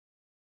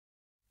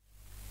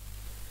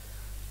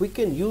We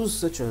can use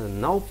such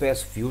an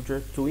Allpass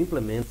filter to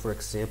implement, for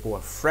example, a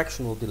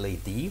fractional delay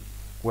D,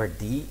 where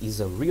D is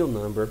a real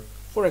number,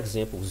 for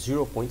example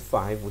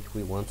 0.5, which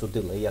we want to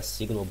delay a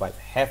signal by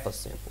half a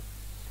sample.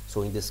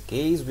 So in this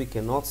case, we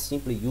cannot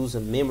simply use a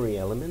memory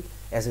element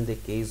as in the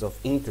case of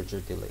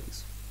integer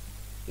delays.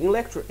 In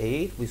lecture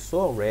 8, we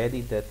saw already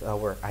that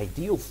our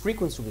ideal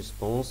frequency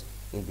response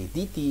in the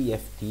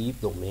DTFT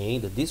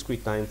domain, the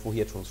discrete time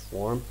Fourier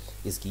transform,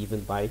 is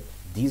given by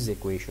this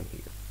equation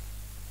here.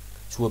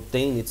 To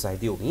obtain its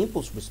ideal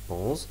impulse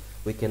response,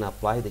 we can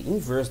apply the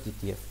inverse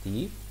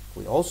DTFT.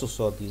 We also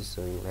saw this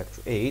in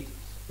lecture 8,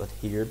 but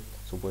here,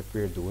 so what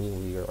we're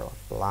doing, we are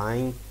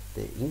applying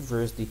the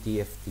inverse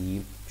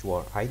DTFT to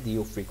our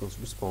ideal frequency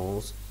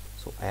response.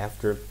 So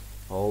after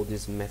all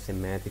these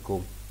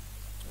mathematical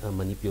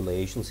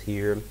manipulations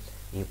here,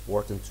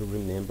 important to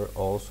remember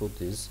also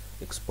this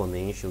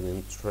exponential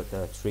and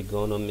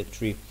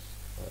trigonometry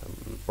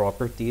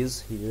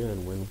properties here,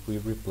 and when we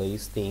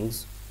replace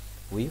things,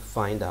 we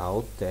find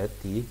out that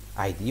the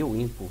ideal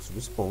impulse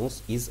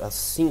response is a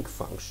sinc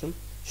function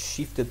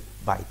shifted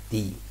by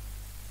D.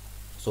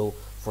 So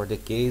for the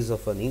case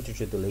of an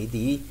integer delay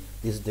D,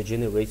 this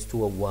degenerates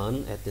to a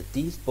 1 at the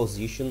D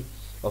position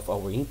of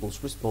our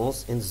impulse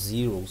response and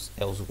zeros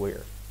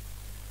elsewhere.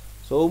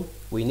 So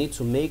we need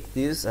to make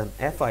this an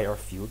FIR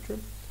filter,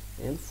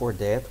 and for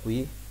that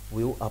we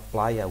will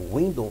apply a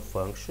window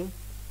function.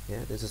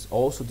 This is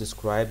also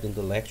described in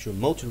the lecture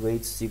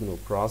multi-rate signal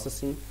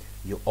processing.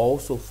 You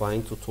also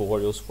find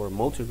tutorials for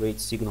multi-rate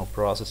signal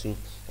processing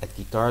at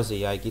Guitars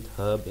AI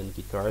GitHub and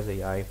Guitars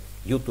AI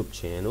YouTube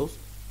channels.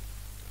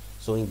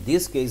 So in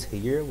this case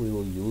here, we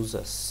will use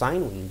a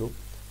sine window.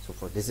 So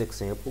for this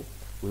example,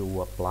 we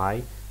will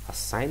apply a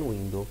sine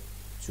window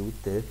to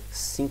the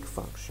sinc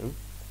function.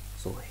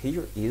 So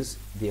here is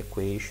the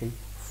equation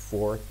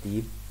for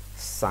the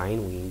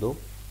sine window,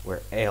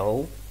 where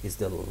L is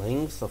the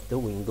length of the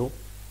window,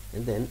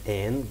 and then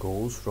n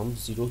goes from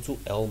 0 to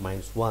L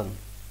minus 1.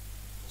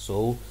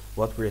 So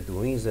what we're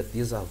doing is that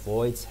this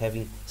avoids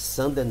having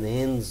sudden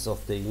ends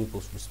of the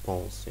impulse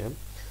response.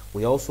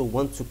 We also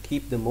want to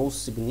keep the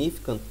most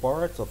significant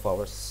part of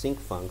our sinc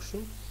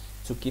function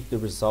to keep the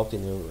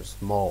resulting error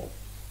small.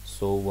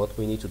 So what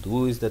we need to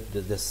do is that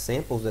the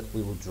samples that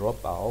we will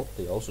drop out,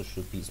 they also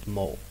should be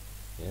small.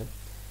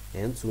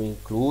 And to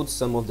include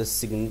some of the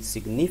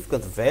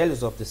significant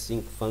values of the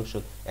sinc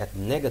function at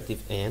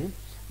negative n,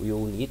 we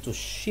will need to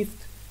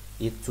shift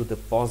it to the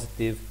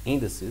positive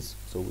indices.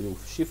 So we will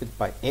shift it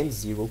by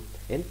n0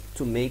 and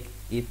to make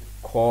it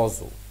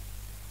causal.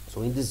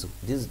 So in this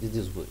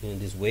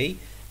way,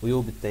 we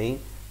will obtain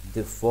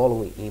the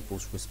following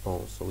impulse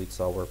response. So it's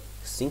our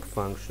sinc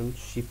function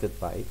shifted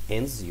by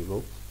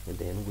n0, and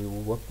then we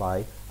will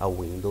apply a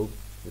window,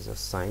 is a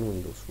sine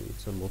window, so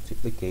it's a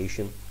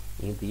multiplication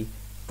in the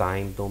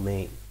time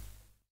domain.